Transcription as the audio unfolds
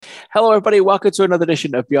Hello, everybody. Welcome to another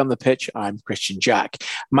edition of Beyond the Pitch. I'm Christian Jack.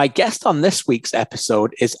 My guest on this week's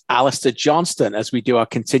episode is Alistair Johnston, as we do our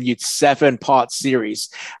continued 7-part series,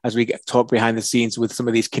 as we talk behind the scenes with some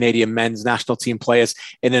of these Canadian men's national team players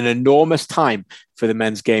in an enormous time for the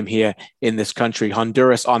men's game here in this country.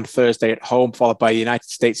 Honduras on Thursday at home, followed by the United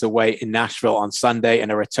States away in Nashville on Sunday,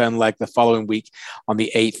 and a return leg the following week on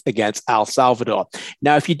the 8th against El Salvador.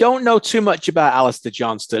 Now, if you don't know too much about Alistair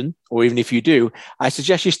Johnston, or even if you do, I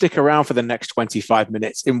suggest you stick around for the next 25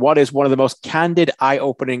 minutes in what is one of the most candid,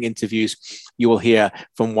 eye-opening interviews you will hear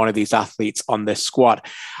from one of these athletes on this squad.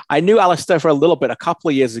 I knew Alistair for a little bit a couple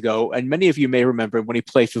of years ago, and many of you may remember him when he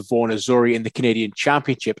played for Vaughan Azzurri in the Canadian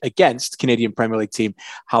Championship against Canadian Premier League team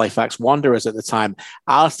Halifax Wanderers at the time.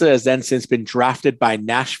 Alistair has then since been drafted by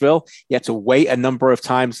Nashville. He had to wait a number of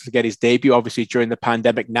times to get his debut. Obviously, during the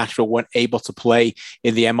pandemic, Nashville weren't able to play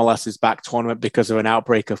in the MLS's back tournament because of an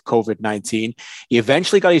outbreak of COVID-19. He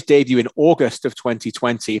eventually got his debut in August of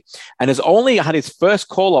 2020 and has only had his first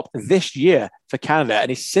call-up this year for Canada, and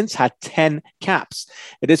he's since had 10 caps.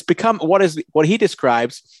 It has become what he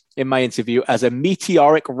describes in my interview as a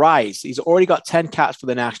meteoric rise. He's already got 10 caps for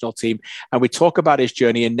the national team, and we talk about his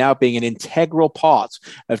journey and now being an integral part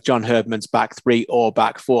of John Herdman's back three or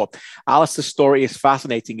back four. Alistair's story is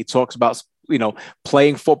fascinating. He talks about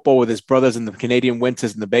playing football with his brothers in the Canadian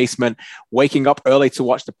winters in the basement, waking up early to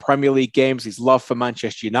watch the Premier League games, his love for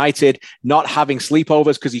Manchester United, not having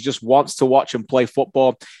sleepovers because he just wants to watch and play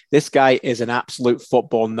football. This guy is an absolute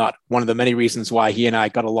football nut. One of the many reasons why he and I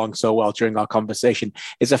got along so well during our conversation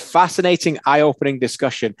is a fascinating, eye-opening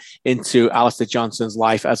discussion into Alistair Johnston's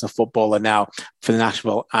life as a footballer now for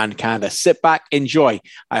Nashville and Canada. Sit back, enjoy.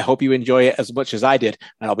 I hope you enjoy it as much as I did,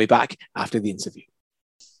 and I'll be back after the interview.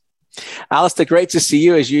 Alistair, great to see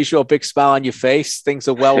you as usual. Big smile on your face. Things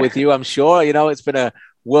are well with you, I'm sure. It's been a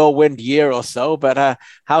whirlwind year or so, but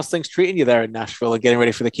how's things treating you there in Nashville and getting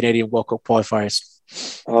ready for the Canadian World Cup qualifiers?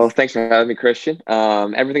 Oh, thanks for having me, Christian.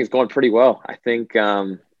 Everything's going pretty well. I think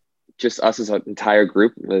just us as an entire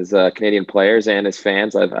group, as Canadian players and as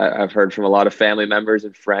fans, I've heard from a lot of family members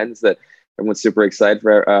and friends that everyone's super excited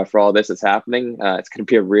for all this that's happening. It's going to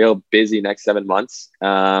be a real busy next 7 months.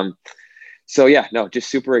 So yeah, no, just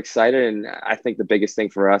super excited. And I think the biggest thing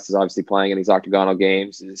for us is obviously playing in these octagonal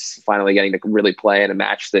games, is finally getting to really play in a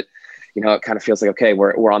match that, it kind of feels like, okay,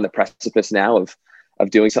 we're on the precipice now of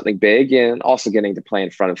doing something big, and also getting to play in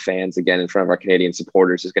front of fans again, in front of our Canadian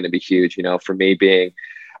supporters is going to be huge. For me being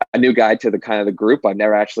a new guy to the kind of the group, I've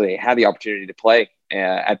never actually had the opportunity to play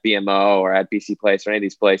at BMO or at BC Place or any of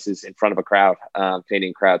these places in front of a crowd,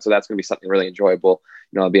 Canadian crowd. So that's going to be something really enjoyable.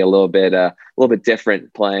 It'll be a little bit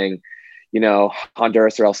different playing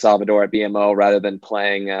Honduras or El Salvador at BMO rather than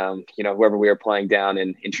playing, whoever we were playing down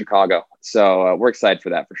in Chicago. So we're excited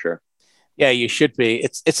for that for sure. Yeah, you should be.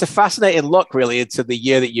 It's a fascinating look really into the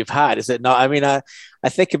year that you've had, is it not? I mean, I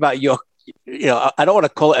think about your, I don't want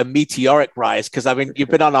to call it a meteoric rise because you've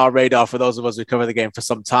been on our radar for those of us who cover the game for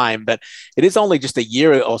some time, but it is only just a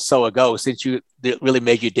year or so ago since you really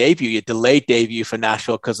made your debut, your delayed debut for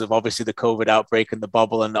Nashville because of obviously the COVID outbreak and the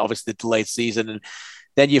bubble and obviously the delayed season. And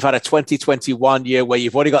then you've had a 2021 year where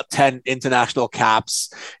you've already got 10 international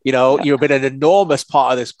caps. You've been an enormous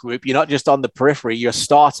part of this group. You're not just on the periphery, you're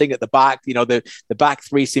starting at the back. The back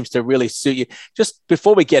three seems to really suit you. Just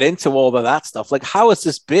before we get into all of that stuff, how has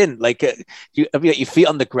this been? Have you got your feet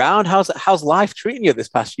on the ground? How's life treating you this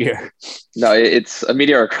past year? No, it's a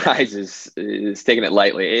meteoric rise is taking it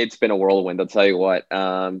lightly. It's been a whirlwind, I'll tell you what.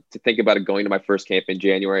 To think about it, going to my first camp in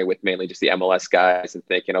January with mainly just the MLS guys and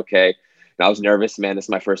thinking, okay, I was nervous, man. This is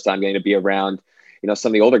my first time getting to be around, some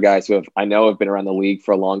of the older guys who have been around the league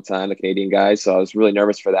for a long time, the Canadian guys. So I was really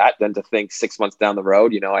nervous for that. Then to think 6 months down the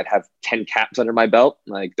road, I'd have 10 caps under my belt,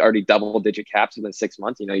 like already double-digit caps within 6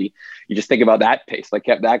 months. You just think about that pace. If I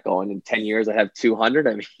kept that going in 10 years, I'd have 200.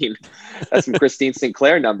 I mean, that's some Christine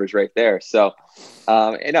Sinclair numbers right there. So,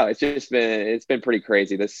 it's been pretty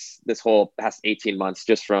crazy. This whole past 18 months,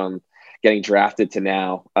 just from getting drafted to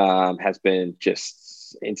now, has been just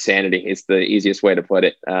insanity. It's the easiest way to put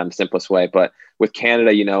it, simplest way. But with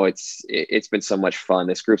Canada, it's been so much fun.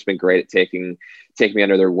 This group's been great at taking me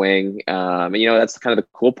under their wing. That's kind of the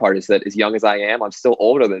cool part, is that as young as I am, I'm still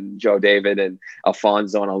older than Joe David and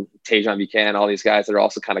Alfonso and Tajon Buchanan, all these guys that are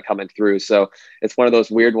also kind of coming through. So it's one of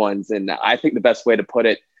those weird ones. And I think the best way to put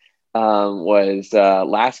it was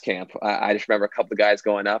last camp. I just remember a couple of guys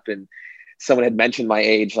going up and someone had mentioned my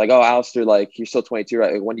age, like, oh, Alistair, you're still 22,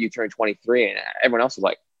 right? When do you turn 23? And everyone else was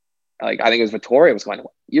like, I think it was Vittoria was going,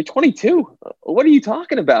 you're 22. What are you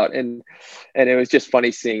talking about? And it was just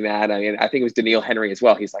funny seeing that. I mean, I think it was Daniil Henry as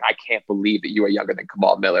well. He's like, I can't believe that you are younger than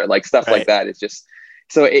Kamal Miller. Stuff like that. It's just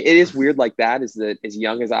So it is weird like that, is that as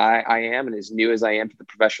young as I am and as new as I am to the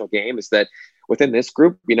professional game, is that within this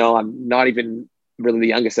group, I'm not even really the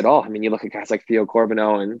youngest at all. I mean, you look at guys like Theo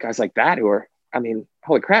Corbeau and guys like that who are, I mean,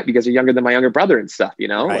 holy crap, you guys are younger than my younger brother and stuff,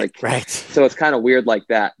 Right. So it's kind of weird like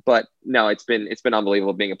that. But no, it's been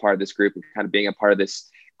unbelievable being a part of this group and kind of being a part of this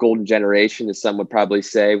golden generation, as some would probably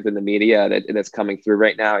say within the media that's coming through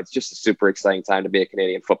right now. It's just a super exciting time to be a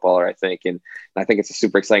Canadian footballer, I think. And I think it's a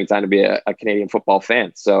super exciting time to be a Canadian football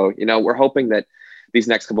fan. So, we're hoping that these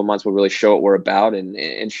next couple of months will really show what we're about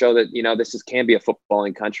and show that, this can be a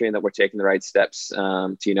footballing country and that we're taking the right steps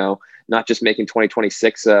to, not just making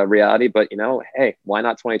 2026 a reality, but, hey, why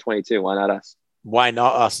not 2022? Why not us? Why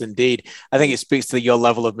not us? Indeed. I think it speaks to your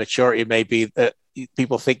level of maturity. Maybe that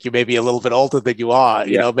people think you may be a little bit older than you are.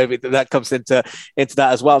 Maybe that comes into that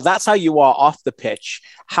as well. That's how you are off the pitch.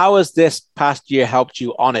 How has this past year helped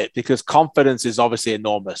you on it? Because confidence is obviously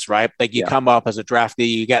enormous, right? Like you come up as a draftee,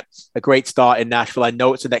 you get a great start in Nashville. I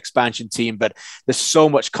know it's an expansion team, but there's so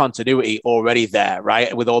much continuity already there,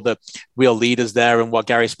 right? With all the real leaders there and what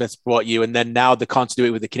Gary Smith's brought you. And then now the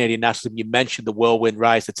continuity with the Canadian national team. You mentioned the whirlwind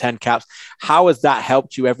rise to 10 caps. How has that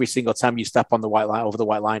helped you every single time you step on the white line, over the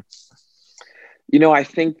white line? I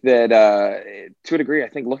think that to a degree, I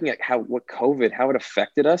think looking at how it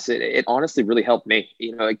affected us, it honestly really helped me.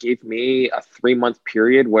 It gave me a 3-month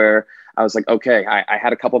period where I was like, okay, I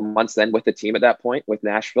had a couple of months then with the team at that point with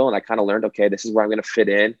Nashville. And I kind of learned, okay, this is where I'm going to fit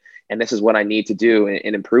in. And this is what I need to do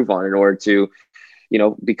and improve on in order to,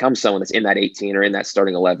 become someone that's in that 18 or in that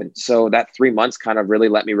starting 11. So that 3 months kind of really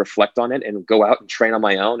let me reflect on it and go out and train on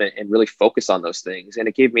my own and really focus on those things. And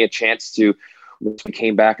it gave me a chance to, once we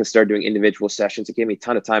came back and started doing individual sessions, it gave me a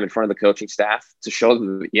ton of time in front of the coaching staff to show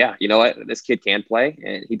them, yeah, you know what, this kid can play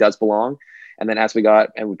and he does belong. And then as we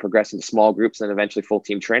progressed into small groups and eventually full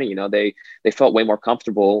team training, they felt way more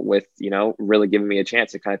comfortable with, really giving me a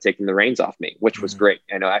chance to kind of taking the reins off me, which was great.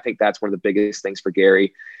 I think that's one of the biggest things for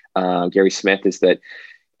Gary Smith, is that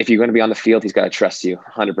if you're going to be on the field, he's got to trust you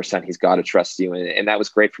 100%. He's got to trust you. And that was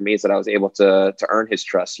great for me, is that I was able to earn his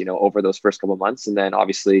trust, over those first couple of months. And then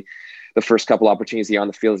obviously the first couple opportunities you're on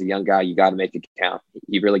the field as a young guy, you got to make it count.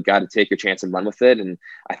 You really got to take your chance and run with it. And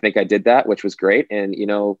I think I did that, which was great. And,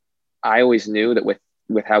 I always knew that with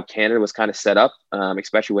how Canada was kind of set up,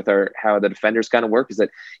 especially with how the defenders kind of work, is that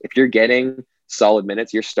if you're getting solid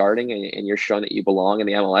minutes, you're starting and you're showing that you belong in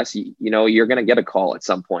the MLS, you're going to get a call at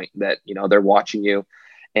some point that, they're watching you.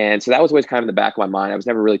 And so that was always kind of in the back of my mind. I was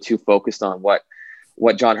never really too focused on what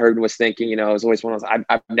John Herdman was thinking. It was always one of those,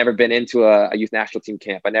 I've never been into a youth national team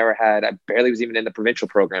camp. I barely was even in the provincial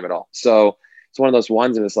program at all. So it's one of those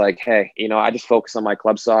ones, and it's like, hey, I just focus on my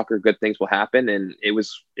club soccer. Good things will happen. And it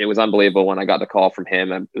was unbelievable when I got the call from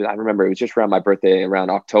him. I remember it was just around my birthday,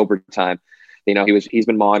 around October time. He's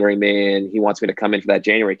been monitoring me and he wants me to come in for that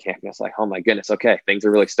January camp. And I was like, oh my goodness, okay, things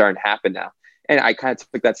are really starting to happen now. And I kind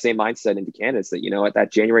of took that same mindset into Canada, that, at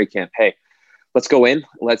that January camp, hey, let's go in.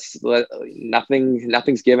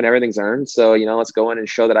 Nothing's given, everything's earned. So, let's go in and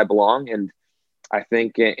show that I belong. And I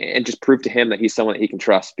think, and just prove to him that he's someone that he can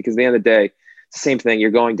trust, because at the end of the day, it's the same thing.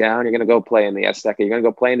 You're going down, you're going to go play in the Azteca. You're going to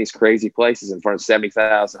go play in these crazy places in front of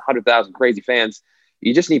 70,000, 100,000 crazy fans.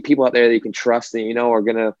 You just need people out there that you can trust and, are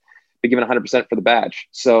going to be given 100% for the badge.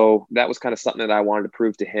 So that was kind of something that I wanted to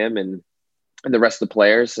prove to him and the rest of the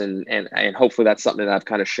players. And hopefully that's something that I've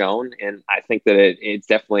kind of shown. And I think that it's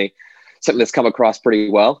definitely something that's come across pretty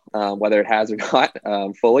well, whether it has or not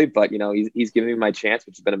fully, but, he's given me my chance,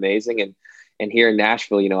 which has been amazing. And here in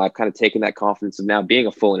Nashville, I've kind of taken that confidence of now being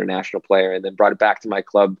a full international player and then brought it back to my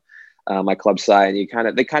club side.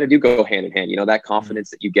 And they kind of do go hand in hand, that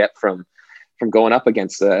confidence that you get from going up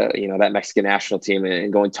against that Mexican national team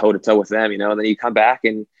and going toe to toe with them, and then you come back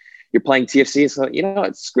and you're playing TFC. So,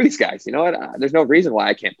 screw these guys, there's no reason why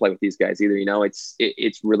I can't play with these guys either.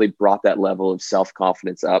 It's really brought that level of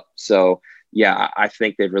self-confidence up. So yeah, I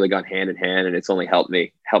think they've really gone hand in hand, and it's only helped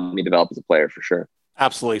me develop as a player for sure.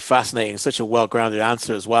 Absolutely fascinating. Such a well-grounded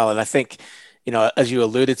answer as well. And I think, as you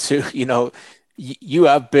alluded to, you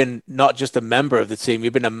have been not just a member of the team,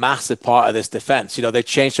 you've been a massive part of this defense. They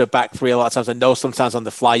changed their back three a lot of times. I know sometimes on the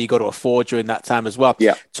fly, you go to a 4 during that time as well.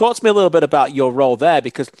 Yeah. Talk to me a little bit about your role there,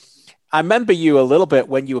 because I remember you a little bit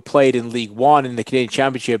when you were played in League One in the Canadian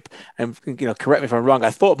Championship, and correct me if I'm wrong.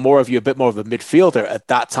 I thought more of you a bit more of a midfielder at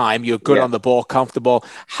that time. You're good on the ball, comfortable.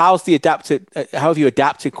 How have you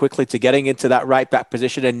adapted quickly to getting into that right back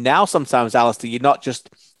position? And now sometimes, Alistair, you're not just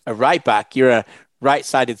a right back; you're a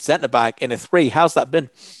right-sided centre back in a 3. How's that been?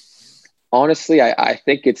 Honestly, I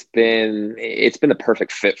think it's been the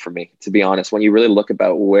perfect fit for me, to be honest. When you really look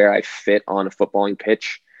about where I fit on a footballing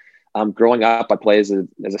pitch. Growing up, I played as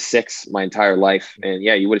a six my entire life. And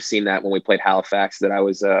yeah, you would have seen that when we played Halifax, that I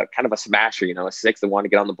was kind of a smasher, a six that wanted to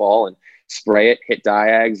get on the ball and spray it, hit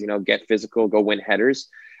diags, get physical, go win headers.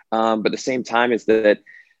 But at the same time is that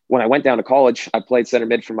when I went down to college, I played center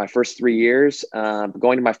mid for my first 3 years.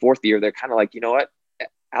 Going to my fourth year, they're kind of like, you know what?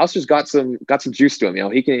 Alistair's got some juice to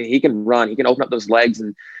him. He can run, he can open up those legs.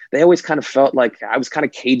 And they always kind of felt like I was kind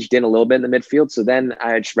of caged in a little bit in the midfield. So then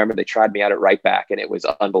I just remember they tried me out at right back, and it was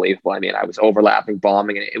unbelievable. I mean, I was overlapping,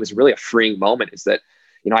 bombing, and it was really a freeing moment, is that,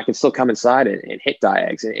 I can still come inside and hit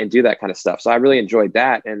diags and do that kind of stuff. So I really enjoyed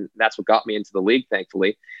that. And that's what got me into the league,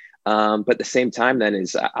 thankfully. But at the same time then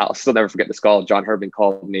is, I'll still never forget this call. John Herbin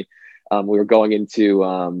called me. We were going into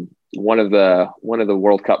one of the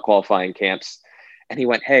World Cup qualifying camps. And he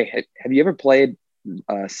went, "Hey, have you ever played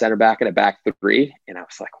center back in a back three?" And I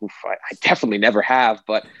was like, I definitely never have.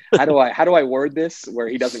 But how do I word this where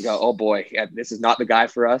he doesn't go, "Oh boy, this is not the guy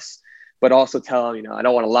for us," but also tell him, I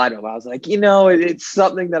don't want to lie to him. I was like, it's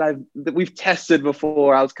something that we've tested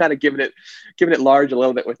before. I was kind of giving it large a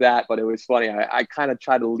little bit with that, but it was funny. I kind of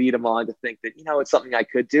tried to lead him on to think that, it's something I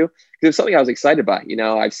could do, because it's something I was excited by.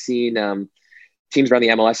 I've seen teams around the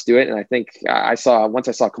MLS do it. And I think once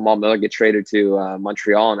I saw Kamal Miller get traded to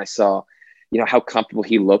Montreal, and I saw, how comfortable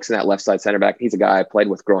he looks in that left side center back. He's a guy I played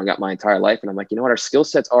with growing up my entire life. And I'm like, our skill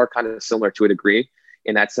sets are kind of similar to a degree,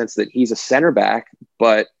 in that sense that he's a center back,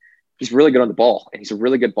 but he's really good on the ball, and he's a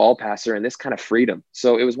really good ball passer, and this kind of freedom.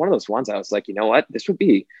 So it was one of those ones I was like, this would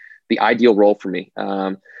be the ideal role for me.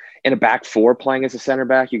 In a back four, playing as a center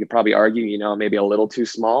back, you could probably argue, maybe a little too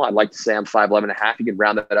small. I'd like to say I'm 5'11" and a half. You could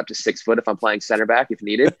round that up to 6 foot if I'm playing center back if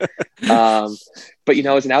needed. But,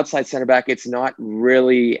 as an outside center back, it's not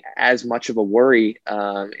really as much of a worry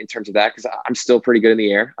in terms of that, because I'm still pretty good in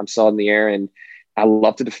the air. I'm solid in the air, and I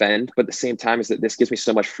love to defend. But at the same time is that this gives me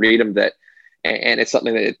so much freedom that, and it's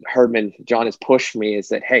something that John has pushed me, is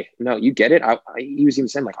that, hey, no, you get it. He was even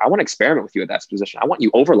saying, like, I want to experiment with you at that position. I want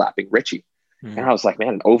you overlapping Richie. And I was like, man,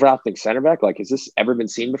 an overlapping center back, like, has this ever been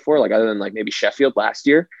seen before? Like, other than like maybe Sheffield last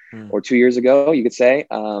year or 2 years ago, you could say.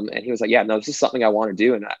 And he was like, yeah, no, this is something I want to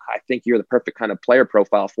do. And I think you're the perfect kind of player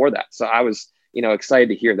profile for that. So I was, excited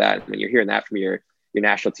to hear that. I mean, you're hearing that from your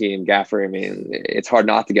national team gaffer. I mean, it's hard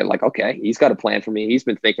not to get like, okay, he's got a plan for me. He's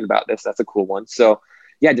been thinking about this. That's a cool one. So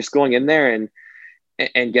yeah, just going in there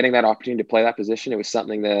and getting that opportunity to play that position, it was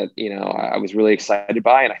something that, I was really excited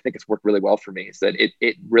by. And I think it's worked really well for me. Is that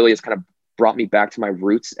it really is kind of brought me back to my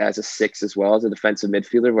roots as a six, as well as a defensive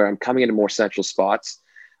midfielder, where I'm coming into more central spots,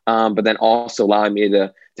 but then also allowing me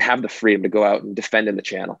to have the freedom to go out and defend in the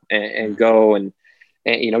channel and go and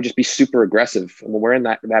just be super aggressive. And when we're in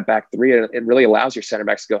that back three, it really allows your center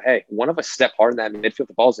backs to go, hey, one of us step hard in that midfield,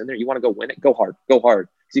 the ball's in there, you want to go win it, go hard, because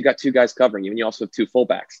you got two guys covering you, and you also have two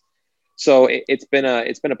fullbacks. So it's been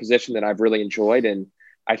a position that I've really enjoyed. And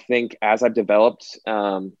I think as I've developed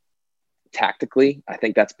tactically, I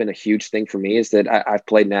think that's been a huge thing for me, is that I've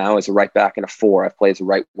played now as a right back in a 4. I've played as a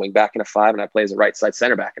right wing back in a 5, and I play as a right side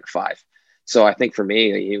center back in a 5. So I think for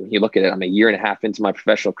me, you look at it, I'm a year and a half into my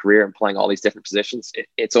professional career and playing all these different positions.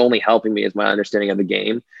 It's only helping me as my understanding of the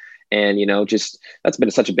game. And, just that's been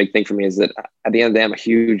such a big thing for me, is that at the end of the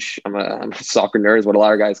day, I'm a soccer nerd is what a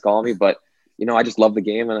lot of guys call me, but, I just love the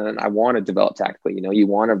game, and I want to develop tactically. You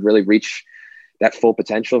want to really reach that full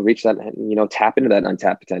potential, reach that, tap into that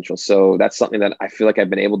untapped potential. So that's something that I feel like I've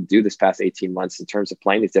been able to do this past 18 months in terms of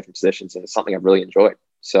playing these different positions. And it's something I've really enjoyed.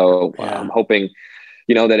 So I'm hoping,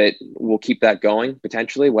 that it will keep that going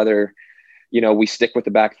potentially, whether, we stick with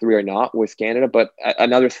the back three or not with Canada. But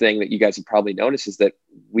another thing that you guys have probably noticed is that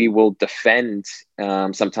we will defend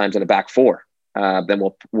sometimes in a back 4. Then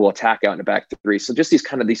we'll attack out in a back 3. So just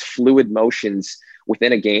these fluid motions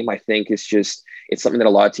within a game, I think it's something that a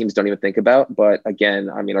lot of teams don't even think about. But again,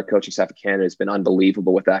 I mean, our coaching staff of Canada has been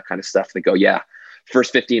unbelievable with that kind of stuff. They go, yeah,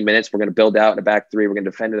 first 15 minutes, we're going to build out in a back 3. We're going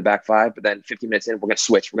to defend in the back 5. But then 15 minutes in, we're going to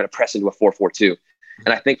switch. We're going to press into a 4-4-2.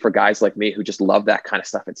 And I think for guys like me who just love that kind of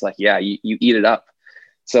stuff, it's like, yeah, you eat it up.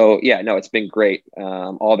 So yeah, no, it's been great.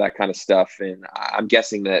 All that kind of stuff. And I'm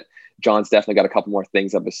guessing that John's definitely got a couple more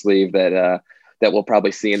things up his sleeve that we'll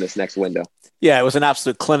probably see in this next window. Yeah, it was an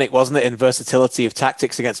absolute clinic, wasn't it, in versatility of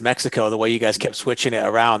tactics against Mexico, the way you guys kept switching it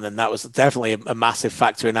around. And that was definitely a massive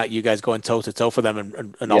factor in that, you guys going toe-to-toe for them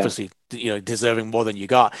and obviously, deserving more than you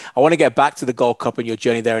got. I want to get back to the Gold Cup and your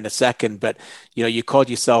journey there in a second, but, you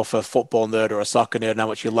called yourself a football nerd or a soccer nerd and how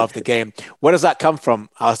much you love the game. Where does that come from,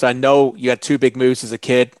 Alistair? I know you had 2 big moves as a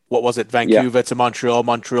kid. What was it? Vancouver to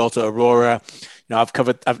Montreal to Aurora.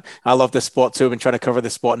 I love this sport too. I've been trying to cover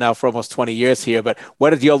this sport now for almost 20 years here, but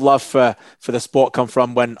where did your love for the sport come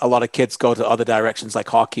from when a lot of kids go to other directions like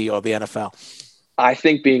hockey or the NFL? I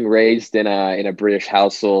think being raised in a British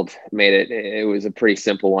household made it was a pretty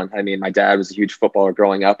simple one. I mean, my dad was a huge footballer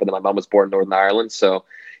growing up, and then my mom was born in Northern Ireland, so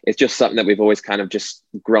it's just something that we've always kind of just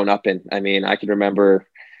grown up in. I mean, I can remember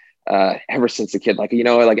ever since a kid, like,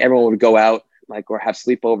 like everyone would go out like or have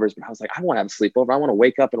sleepovers, but I was like, I want to have a sleepover. I want to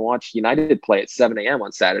wake up and watch United play at 7 a.m.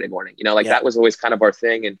 on Saturday morning. That was always kind of our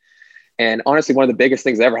thing. And honestly, one of the biggest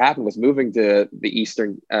things that ever happened was moving to the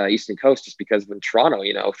Eastern Coast, just because in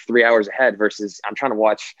Toronto, 3 hours ahead versus I'm trying to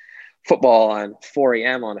watch football on 4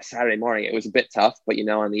 a.m. on a Saturday morning. It was a bit tough, but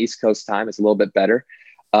on the East Coast time, it's a little bit better.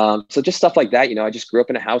 So just stuff like that. I just grew up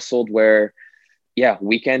in a household where,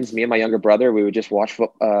 weekends, me and my younger brother, we would just watch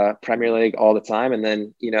Premier League all the time. And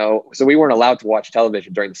then, so we weren't allowed to watch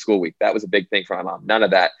television during the school week. That was a big thing for my mom. None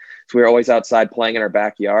of that. So we were always outside playing in our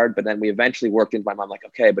backyard. But then we eventually worked into my mom, like,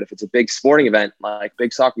 okay, but if it's a big sporting event, like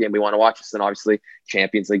big soccer game, we want to watch this. Then obviously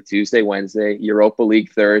Champions League Tuesday, Wednesday, Europa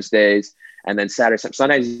League Thursdays, and then Saturday.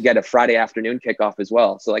 Sometimes you get a Friday afternoon kickoff as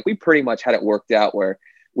well. So like we pretty much had it worked out where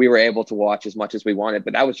we were able to watch as much as we wanted,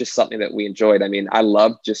 but that was just something that we enjoyed. I mean, I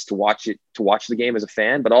love just to watch the game as a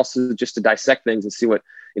fan, but also just to dissect things and see what,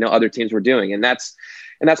 other teams were doing. And that's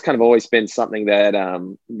kind of always been something that,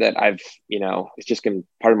 that I've, it's just been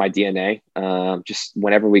part of my DNA. Just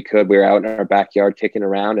whenever we could, we were out in our backyard kicking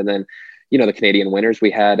around. And then, the Canadian winters,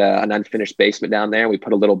 we had an unfinished basement down there. We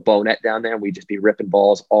put a little bow net down there and we'd just be ripping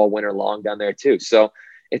balls all winter long down there too. So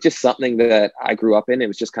it's just something that I grew up in. It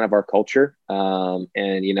was just kind of our culture. And,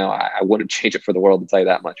 I wouldn't change it for the world, to tell you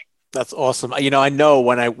that much. That's awesome. I know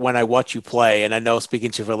when I watch you play, and I know speaking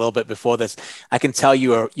to you for a little bit before this, I can tell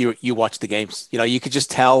you watch the games. You could just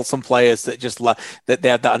tell some players that just love that they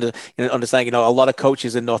have that understanding. A lot of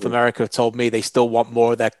coaches in North America have told me they still want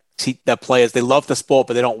more of their players. They love the sport,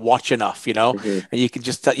 but they don't watch enough. And you can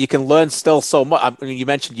you can learn still so much. I mean, you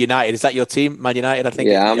mentioned United. Is that your team, Man United? I think.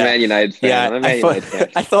 Yeah, I'm a Man United fan. Yeah, I'm a Man United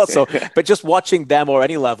fan. I thought so. But just watching them or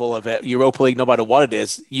any level of it, Europa League, no matter what it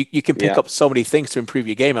is, you can pick up so many things to improve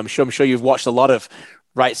your game. I'm sure you've watched a lot of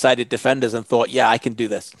right-sided defenders and thought, yeah, I can do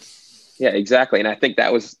this. Yeah, exactly. And I think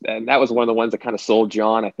that was one of the ones that kind of sold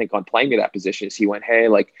John, I think, on playing me that position. Is he went, hey,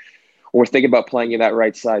 like, we're thinking about playing you that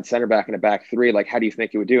right side center back in a back three. Like, how do you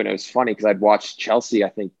think it would do? And it was funny because I'd watched Chelsea, I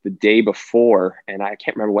think, the day before, and I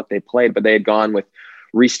can't remember what they played, but they had gone with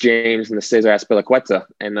Reece James and the Cesar Azpilicueta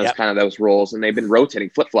and those roles, and they've been rotating,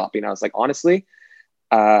 flip-flopping. I was like, honestly,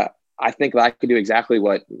 I think that I could do exactly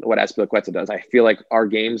what Azpilicueta does. I feel like our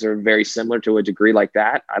games are very similar to a degree like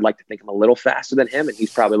that. I'd like to think I'm a little faster than him, and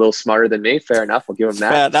he's probably a little smarter than me. Fair enough. I'll give him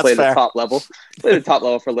that. That's Played fair. at the top level. Played at the top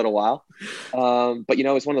level for a little while. But,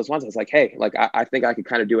 it's one of those ones I was like, hey, like, I think I could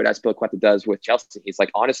kind of do what Azpilicueta does with Chelsea. He's like,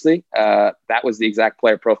 honestly, that was the exact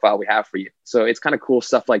player profile we have for you. So it's kind of cool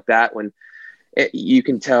stuff like that when you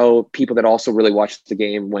can tell people that also really watch the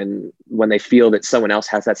game when they feel that someone else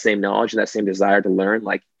has that same knowledge and that same desire to learn,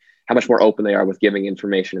 like, how much more open they are with giving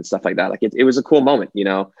information and stuff like that. Like it was a cool moment,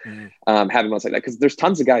 having moments like that. Cause there's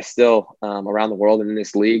tons of guys still around the world and in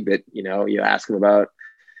this league that, you ask them about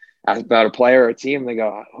a player or a team, and they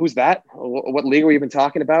go, who's that? What league were you even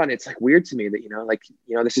talking about? And it's like weird to me that,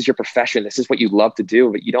 this is your profession. This is what you love to do,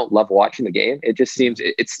 but you don't love watching the game. It just seems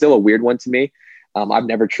it's still a weird one to me. I've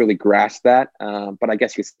never truly grasped that. But I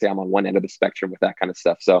guess you could say I'm on one end of the spectrum with that kind of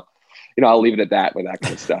stuff. So, I'll leave it at that with that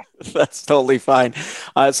kind of stuff. That's totally fine.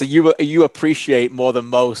 So you appreciate more than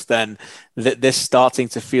most then this starting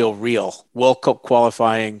to feel real. World Cup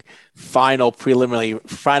qualifying, final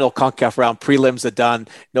CONCACAF round, prelims are done.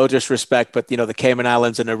 No disrespect, but the Cayman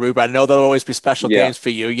Islands and Aruba, I know there'll always be special games for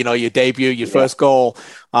you. Your debut, your first goal,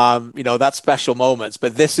 that's special moments.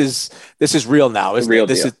 But this is real now, isn't it?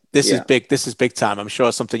 This is big. This is big time. I'm sure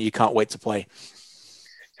it's something you can't wait to play.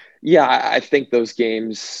 Yeah, I think those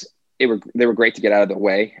games, they were great to get out of the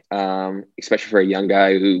way, especially for a young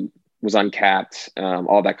guy who was uncapped,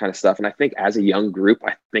 all that kind of stuff. And I think as a young group,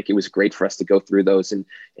 I think it was great for us to go through those and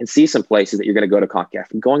see some places that you're going to go to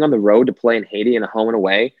CONCACAF. And going on the road to play in Haiti in a home and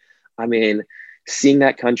away, I mean, seeing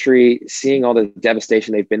that country, seeing all the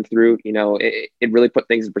devastation they've been through, it really put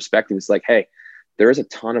things in perspective. It's like, hey, there is a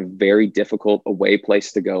ton of very difficult away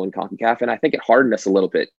place to go in CONCACAF. And I think it hardened us a little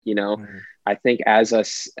bit, I think as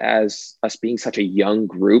us being such a young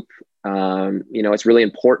group, it's really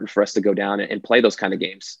important for us to go down and play those kind of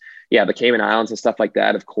games. Yeah, the Cayman Islands and stuff like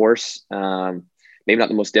that, of course, maybe not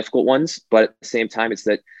the most difficult ones, but at the same time, it's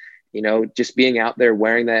that, just being out there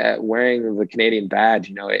wearing the Canadian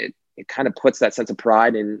badge, it kind of puts that sense of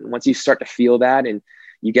pride. And once you start to feel that and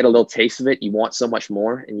you get a little taste of it, you want so much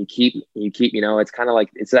more, and you keep, it's kind of like,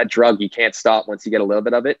 it's that drug. You can't stop once you get a little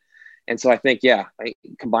bit of it. And so I think,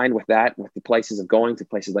 combined with that, with the places of going to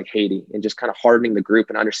places like Haiti and just kind of hardening the group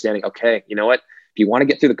and understanding, okay, you know what, if you want to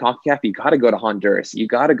get through the CONCACAF, you got to go to Honduras. You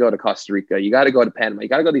got to go to Costa Rica. You got to go to Panama. You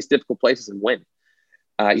got to go to these difficult places and win.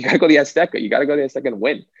 You got to go to the Azteca. You got to go to the Azteca and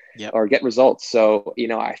win or get results. So,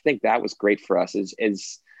 I think that was great for us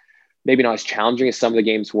is maybe not as challenging as some of the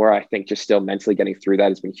games were. I think just still mentally getting through that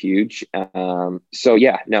has been huge. And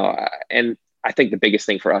I think the biggest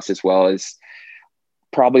thing for us as well is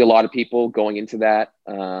probably a lot of people going into that.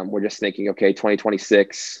 We're just thinking, okay,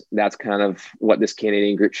 2026, that's kind of what this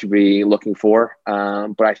Canadian group should be looking for.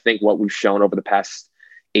 But I think what we've shown over the past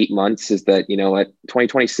 8 months is that,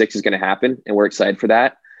 2026 is going to happen and we're excited for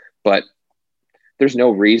that. But there's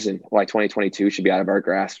no reason why 2022 should be out of our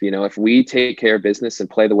grasp. If we take care of business and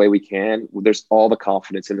play the way we can, there's all the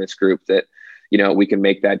confidence in this group that, we can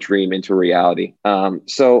make that dream into reality.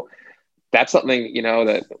 So that's something,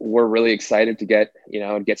 that we're really excited to get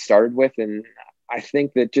started with. And I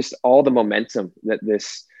think that just all the momentum that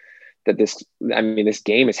this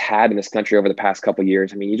game has had in this country over the past couple of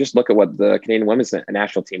years. I mean, you just look at what the Canadian women's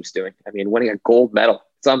national team's doing. I mean, winning a gold medal.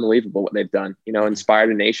 It's unbelievable what they've done,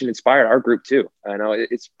 inspired a nation, inspired our group too. I know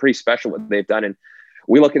it's pretty special what they've done. And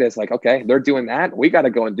we look at it as like, okay, they're doing that. We got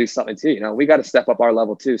to go and do something too. We got to step up our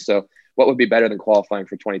level too. So what would be better than qualifying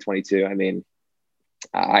for 2022? I mean,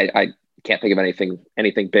 I can't think of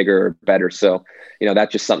anything bigger or better. So,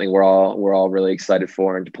 that's just something we're all really excited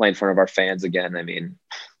for, and to play in front of our fans again. I mean,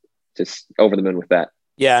 just over the moon with that.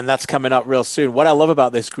 Yeah, and that's coming up real soon. What I love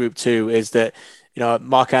about this group too is that,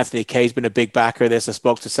 Mark Anthony Kaye's been a big backer of this. I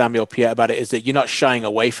spoke to Samuel Piet about it, is that you're not shying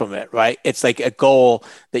away from it, right? It's like a goal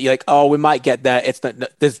that you're like, oh, we might get there. It's not,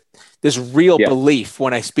 there's real belief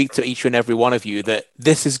when I speak to each and every one of you that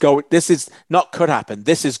this is not could happen.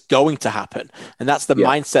 This is going to happen. And that's the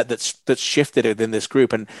mindset that's shifted within this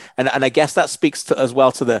group. And I guess that speaks as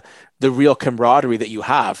well to the real camaraderie that you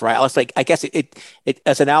have, right? I guess it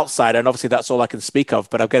as an outsider, and obviously that's all I can speak of,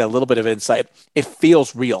 but I've got a little bit of insight. It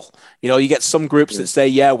feels real. You get some groups that say,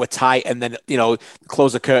 yeah, we're tight. And then,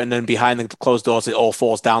 close the curtain and behind the closed doors, it all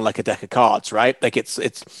falls down like a deck of cards, right? Like it's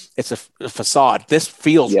a facade. This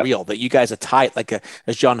feels real, that you guys are tight,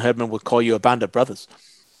 as John Herdman would call you, a band of brothers.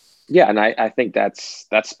 Yeah. And I think that's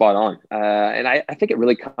spot on. And I think it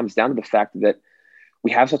really comes down to the fact that we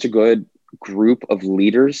have such a good group of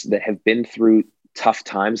leaders that have been through tough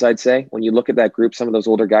times. I'd say when you look at that group, some of those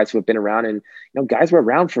older guys who have been around, and guys were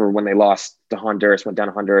around for when they lost to Honduras, went down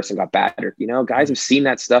to Honduras and got battered. Guys have seen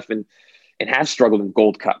that stuff and have struggled in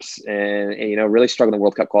Gold Cups and really struggled in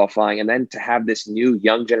World Cup qualifying. And then to have this new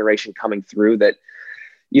young generation coming through that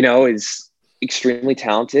is extremely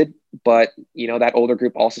talented, but that older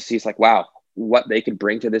group also sees like, wow, what they could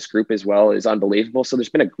bring to this group as well is unbelievable. So there's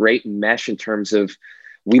been a great mesh in terms of,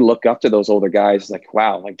 we look up to those older guys like,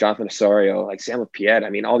 wow, like Jonathan Osorio, like Samuel Piet.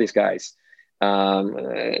 I mean, all these guys,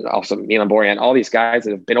 also Milan Borjan, all these guys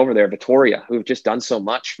that have been over there, Vittoria, who have just done so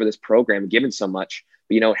much for this program, given so much,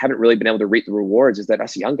 but, haven't really been able to reap the rewards, is that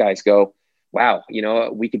us young guys go, wow,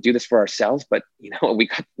 we could do this for ourselves, but,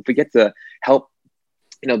 if we get to help,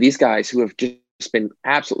 these guys who have just been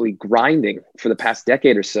absolutely grinding for the past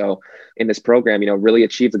decade or so in this program, really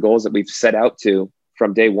achieve the goals that we've set out to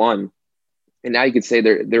from day one. And now you could say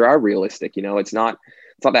there are realistic, it's not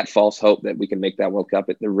that false hope that we can make that World Cup.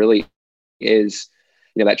 There really is,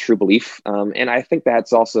 that true belief. And I think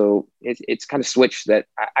that's also, it's kind of switched that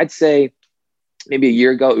I'd say maybe a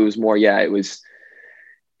year ago, it was more, it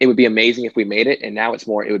would be amazing if we made it. And now it's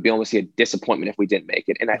more, it would be almost a disappointment if we didn't make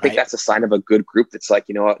it. And I think that's a sign of a good group that's like,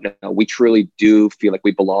 no, we truly do feel like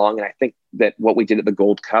we belong. And I think that what we did at the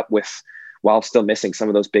Gold Cup while still missing some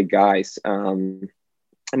of those big guys,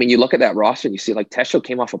 I mean, you look at that roster and you see like Tesho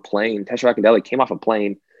Akindele came off a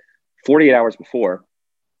plane 48 hours before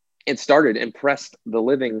and started and pressed the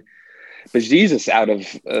living bejesus out of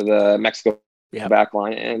the Mexico back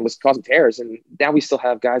line and was causing tears. And now we still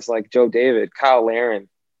have guys like Joe David, Kyle Larin,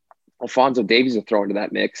 Alfonso Davies are thrown into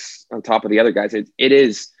that mix on top of the other guys. It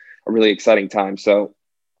is a really exciting time. So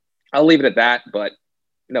I'll leave it at that, but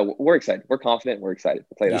we're excited. We're confident. We're excited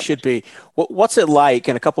to play that. You should be. What's it like?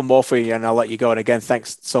 And a couple more for you, and I'll let you go. And again,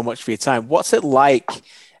 thanks so much for your time. What's it like?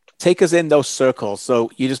 Take us in those circles. So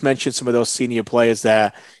you just mentioned some of those senior players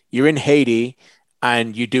there. You're in Haiti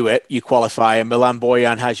and you do it. You qualify, and Milan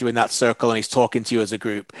Borjan has you in that circle, and he's talking to you as a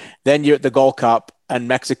group. Then you're at the Gold Cup, and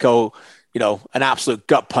Mexico, an absolute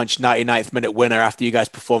gut punch 99th minute winner after you guys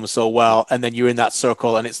perform so well. And then you're in that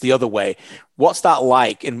circle and it's the other way. What's that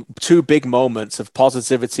like in two big moments of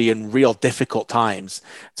positivity and real difficult times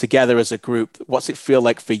together as a group? What's it feel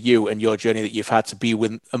like for you and your journey that you've had to be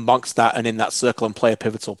amongst that and in that circle and play a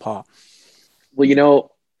pivotal part?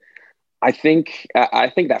 Well, I think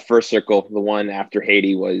that first circle, the one after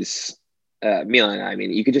Haiti, was Milan, I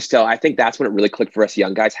mean, you could just tell. I think that's when it really clicked for us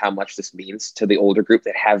young guys how much this means to the older group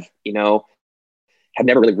that have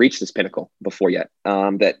never really reached this pinnacle before yet.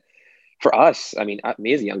 That for us, I mean,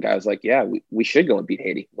 me as a young guy, I was like, yeah, we should go and beat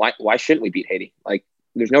Haiti. Why shouldn't we beat Haiti? Like,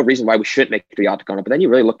 there's no reason why we shouldn't make the octagon. But then you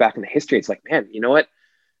really look back in the history, it's like, man, you know what?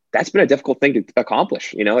 That's been a difficult thing to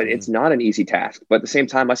accomplish. It's not an easy task. But at the same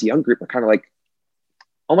time, us young group are kind of like,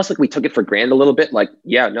 almost like we took it for granted a little bit. Like,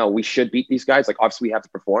 yeah, no, we should beat these guys. Like, obviously we have to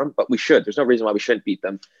perform, but we should. There's no reason why we shouldn't beat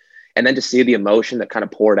them. And then to see the emotion that kind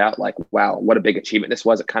of poured out, like, wow, what a big achievement this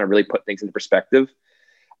was. It kind of really put things into perspective.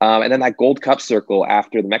 And then that Gold Cup circle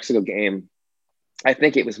after the Mexico game, I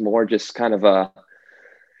think it was more just kind of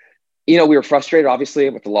we were frustrated, obviously,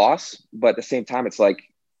 with the loss. But at the same time, it's like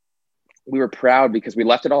we were proud because we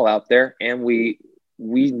left it all out there. And we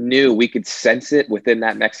knew we could sense it within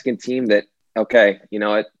that Mexican team that, okay,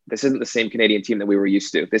 this isn't the same Canadian team that we were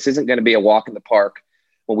used to. This isn't going to be a walk in the park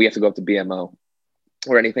when we have to go up to BMO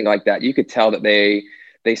or anything like that. You could tell that they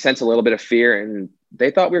sense a little bit of fear and they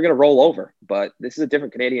thought we were going to roll over, but this is a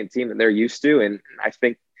different Canadian team that they're used to. And I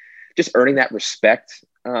think just earning that respect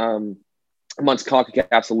amongst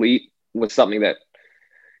CONCACAF's elite was something that,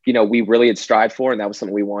 we really had strived for. And that was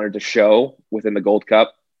something we wanted to show within the Gold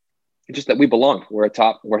Cup. Just that we belong. We're a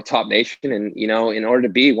top nation. And, in order to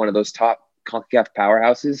be one of those top CONCACAF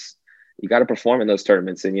powerhouses, you got to perform in those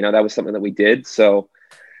tournaments. And, that was something that we did. So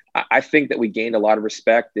I think that we gained a lot of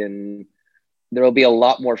respect, and there will be a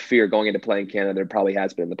lot more fear going into playing Canada than probably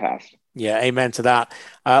has been in the past. Yeah, amen to that.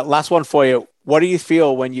 Last one for you. What do you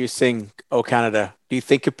feel when you sing "O Canada"? Do you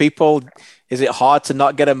think of people? Is it hard to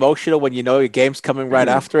not get emotional when your game's coming right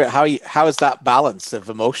after it? How is that balance of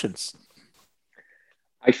emotions?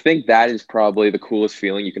 I think that is probably the coolest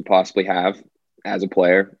feeling you can possibly have as a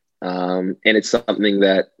player. And it's something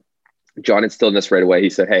that John instilled in us right away.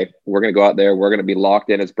 He said, hey, we're going to go out there. We're going to be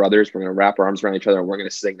locked in as brothers. We're going to wrap our arms around each other and we're going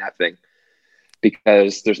to sing that thing.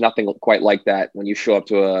 Because there's nothing quite like that when you show up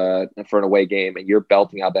for an away game and you're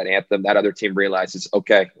belting out that anthem. That other team realizes,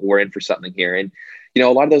 okay, we're in for something here. And, a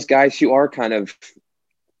lot of those guys who are kind of,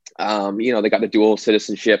 they got the dual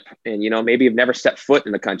citizenship and, maybe have never stepped foot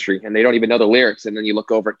in the country and they don't even know the lyrics. And then you look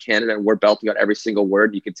over at Canada and we're belting out every single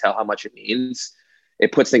word. You can tell how much it means.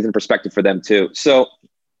 It puts things in perspective for them too. So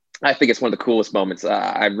I think it's one of the coolest moments.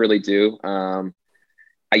 I really do.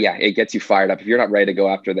 Yeah, it gets you fired up. If you're not ready to go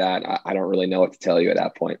after that, I don't really know what to tell you at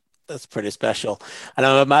that point. That's pretty special. And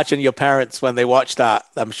I imagine your parents, when they watched that,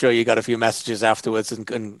 I'm sure you got a few messages afterwards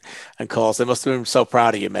and calls. They must have been so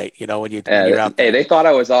proud of you, mate. When you're out there. Hey, they thought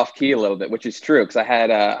I was off key a little bit, which is true because I had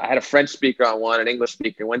a French speaker on one, an English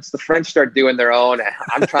speaker. Once the French start doing their own,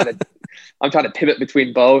 I'm trying to pivot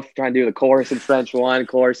between both, trying to do the chorus in French one,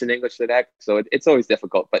 chorus in English the next. So it's always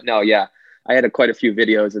difficult. But no, yeah, I had quite a few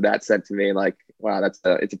videos of that sent to me. Like, wow, it's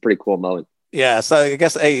a pretty cool moment. Yeah, so I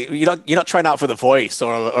guess you're not trying out for the voice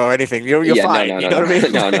or anything. You're fine. No, you know what I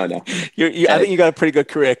mean? No. I think you got a pretty good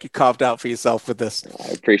career carved out for yourself with this. I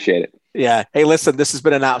appreciate it. Yeah. Hey, listen, this has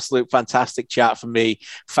been an absolute fantastic chat for me.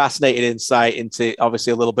 Fascinating insight into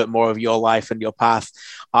obviously a little bit more of your life and your path.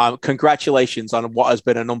 Congratulations on what has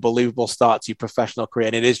been an unbelievable start to your professional career.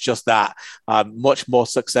 And it is just that. Much more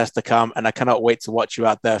success to come. And I cannot wait to watch you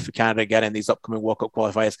out there for Canada again in these upcoming World Cup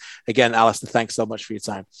qualifiers. Again, Alistair, thanks so much for your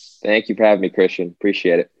time. Thank you for having me, Christian.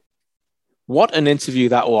 Appreciate it. What an interview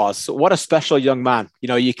that was. What a special young man.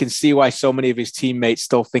 You can see why so many of his teammates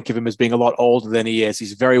still think of him as being a lot older than he is.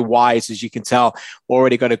 He's very wise, as you can tell,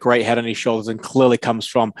 already got a great head on his shoulders and clearly comes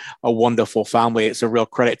from a wonderful family. It's a real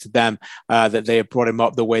credit to them that they have brought him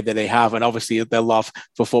up the way that they have. And obviously their love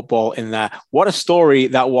for football in there. What a story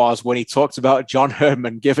that was when he talked about John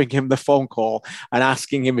Herdman giving him the phone call and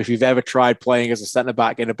asking him if you've ever tried playing as a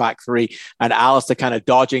centre-back in a back three, and Alistair kind of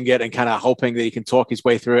dodging it and kind of hoping that he can talk his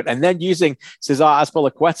way through it. And then using Cesar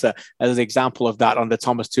Azpilicueta as an example of that under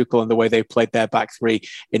Thomas Tuchel and the way they played their back three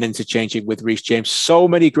in interchanging with Reece James. So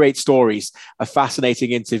many great stories, a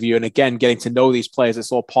fascinating interview. And again, getting to know these players,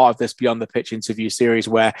 it's all part of this Beyond the Pitch interview series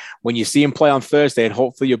where when you see him play on Thursday, and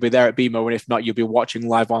hopefully you'll be there at BMO, and if not, you'll be watching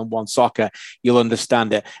live on One Soccer, you'll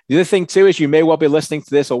understand it. The other thing too is you may well be listening to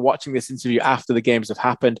this or watching this interview after the games have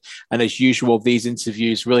happened. And as usual, these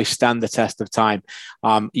interviews really stand the test of time.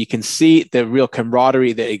 You can see the real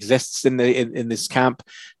camaraderie that exists in this camp.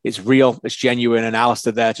 it's real, it's genuine, and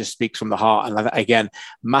Alistair there just speaks from the heart. And again,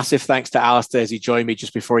 massive thanks to Alistair as he joined me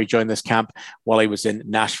just before he joined this camp while he was in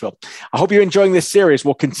Nashville. I hope you're enjoying this series.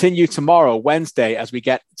 We'll continue tomorrow, Wednesday, as we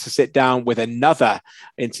get to sit down with another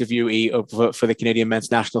interviewee for the Canadian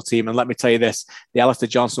men's national team. And let me tell you this, the Alistair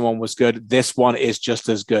Johnston one was good. This one is just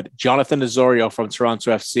as good. Jonathan Osorio from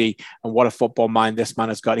Toronto FC, and what a football mind this man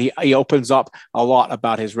has got. He opens up a lot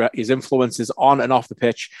about his influences on and off the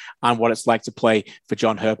pitch and what it's like to play for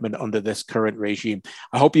John Herdman under this current regime.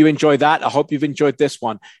 I hope you enjoy that. I hope you've enjoyed this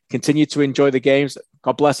one. Continue to enjoy the games.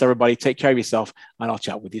 God bless everybody. Take care of yourself, and I'll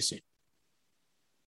chat with you soon.